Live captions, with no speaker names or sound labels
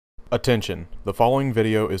Attention, the following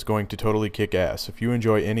video is going to totally kick ass. If you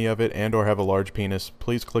enjoy any of it and or have a large penis,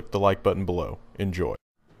 please click the like button below. Enjoy.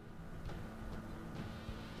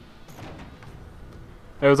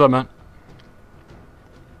 Hey, what's up, man?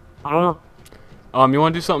 I don't know. You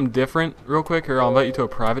want to do something different real quick? Here, I'll invite you to a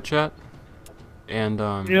private chat. And,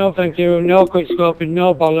 No, thank you. No quick scoping,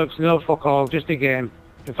 no bollocks, no fuck all. Just a game.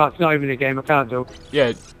 In fact, not even a game. I can't do.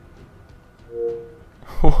 yeah.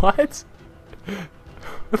 What?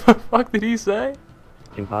 What the fuck did he say?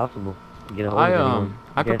 It's impossible to get a hold of anyone.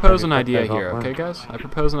 I propose an idea here, okay, guys? I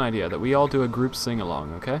propose an idea that we all do a group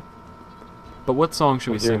sing-along, okay? But what song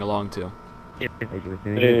should we sing along to? A,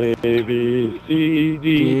 B, C,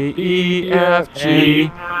 D, E, F,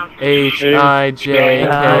 G, H, I, J, K,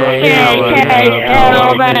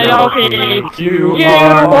 L, M, N, O, P, Q,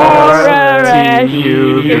 R, S, T,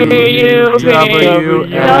 U, V, W,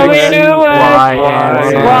 X,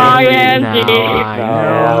 Y, and Z.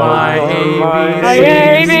 Now I know my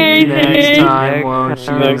ABCs. Next time,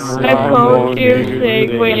 won't you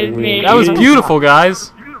sing with me? That was beautiful,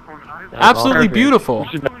 guys. Absolutely beautiful.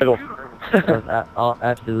 That was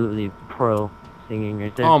absolutely pro singing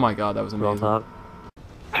right there. Oh my god, that was amazing.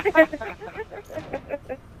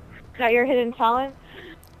 Is that your hidden talent?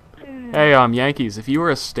 Hey, Yankees, if you were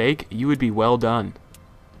a steak, you would be well done.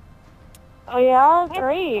 Oh yeah?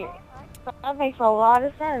 Great. That makes a lot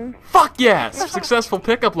of sense. Fuck yes! Successful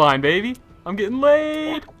pickup line, baby. I'm getting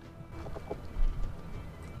laid.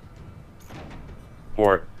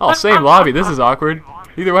 Oh, same lobby. This is awkward.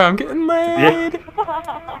 Either way, I'm getting laid.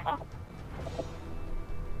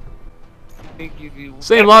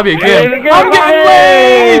 Same lobby again. I'm getting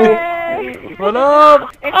laid! What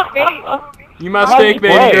up? You my steak,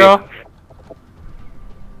 baby girl.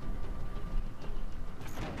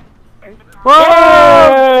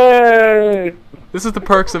 Whoa! This is the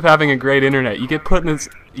perks of having a great internet. You get put in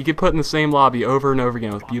the same lobby over and over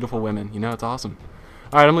again with beautiful women. You know, it's awesome.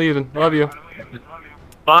 All right, I'm leaving. Love you.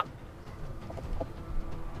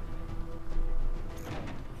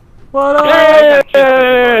 What up?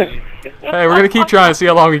 Hey, we're gonna keep trying to see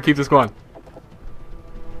how long we can keep this going.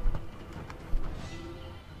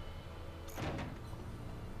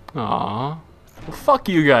 Aww. Well, fuck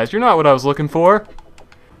you guys. You're not what I was looking for.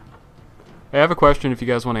 Hey, I have a question if you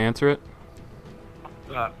guys want to answer it.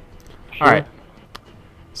 Sure. Alright.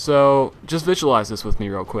 So, just visualize this with me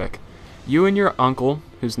real quick. You and your uncle,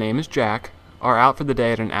 whose name is Jack, are out for the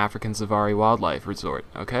day at an African safari wildlife resort,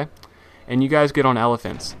 okay? And you guys get on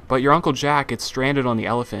elephants. But your Uncle Jack gets stranded on the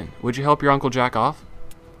elephant. Would you help your Uncle Jack off?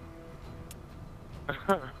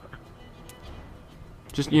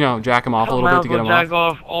 Just, you know, jack him off a little bit to get him off. Jack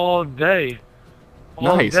off all day.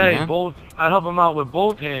 Nice, man. I'd help him out with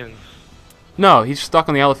both hands. No, he's stuck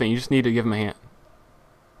on the elephant. You just need to give him a hand.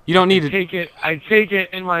 You don't need to... I take it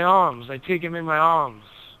in my arms. I take him in my arms.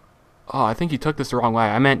 Oh, I think you took this the wrong way.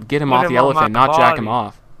 I meant get him off the elephant, not jack him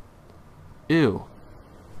off. Ew.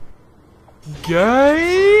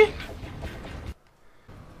 Gay?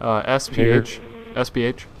 SPH.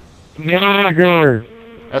 SPH. Nigger.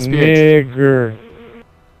 SPH. Nigger.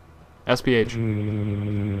 SPH.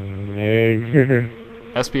 Nigger.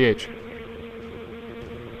 SPH.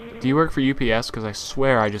 Do you work for UPS? Because I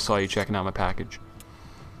swear I just saw you checking out my package.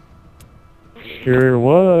 Sure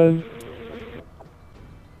was.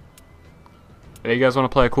 Hey, you guys want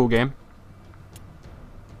to play a cool game?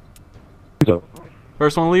 So.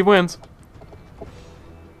 First one to leave wins.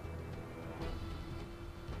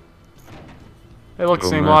 Hey, look,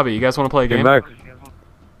 same lobby. You guys want to play a game? Back.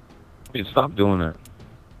 Hey, stop doing that.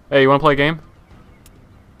 Hey, you want to play a game?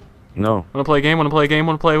 No. Want to play a game? Want to play a game?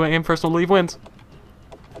 Want to play a game? First one to leave wins.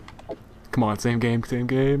 Come on, same game,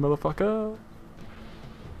 motherfucker.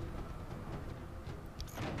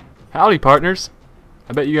 Howdy, partners.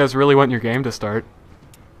 I bet you guys really want your game to start.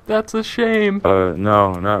 That's a shame.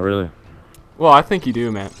 No, not really. Well, I think you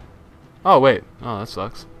do, man. Oh, wait. Oh, that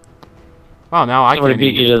sucks. Wow, now I can't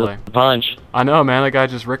beat you to play. the punch. I know, man. That guy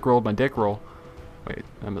just rickrolled my dick roll. Wait,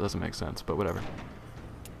 that doesn't make sense, but whatever.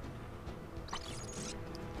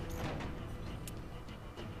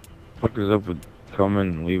 What is up with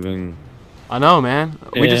coming, leaving? I know, man.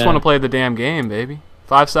 We just Yeah. want to play the damn game, baby.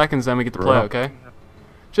 5 seconds, then we get to play, okay?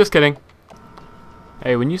 Just kidding.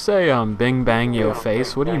 Hey, when you say, bing bang yo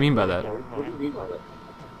face, what do you mean by that?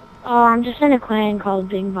 Oh, I'm just in a clan called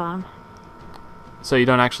Bing Bong. So you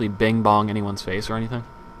don't actually bing bong anyone's face or anything?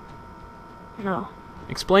 No.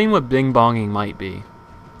 Explain what bing bonging might be.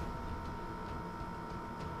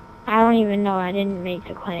 I don't even know. I didn't make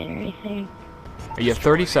the clan or anything. You have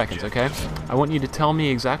 30 seconds, okay? I want you to tell me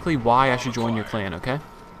exactly why I should join your clan, okay?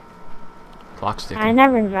 Clock's ticking. I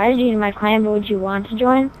never invited you to my clan, but would you want to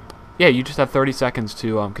join? Yeah, you just have 30 seconds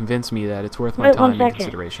to convince me that it's worth my Wait, time 1 and second.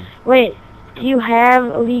 consideration. Wait, do you have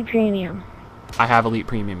Elite Premium? I have Elite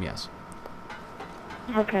Premium, yes.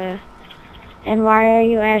 Okay. And why are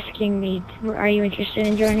you asking me? Are you interested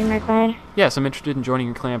in joining my clan? Yes, I'm interested in joining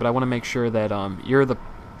your clan, but I want to make sure that you're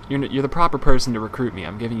the proper person to recruit me.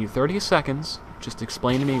 I'm giving you 30 seconds. Just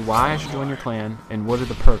explain to me why I should join your clan and what are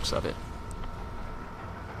the perks of it.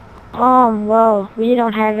 Well, we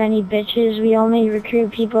don't have any bitches. We only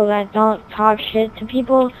recruit people that don't talk shit to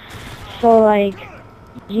people. So, like,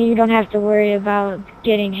 you don't have to worry about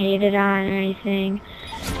getting hated on or anything.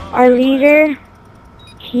 Our leader,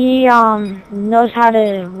 he, knows how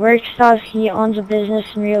to work stuff. He owns a business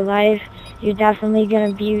in real life. You're definitely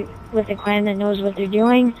gonna be with a clan that knows what they're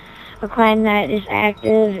doing. A clan that is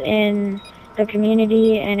active in the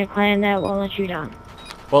community, and a clan that won't let you down.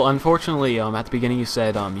 Well, unfortunately, at the beginning you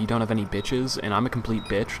said you don't have any bitches, and I'm a complete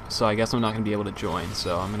bitch, so I guess I'm not going to be able to join,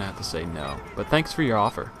 so I'm going to have to say no. But thanks for your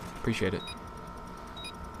offer. Appreciate it.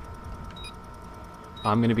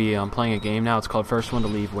 I'm going to be playing a game now. It's called First One to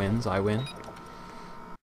Leave Wins. I win.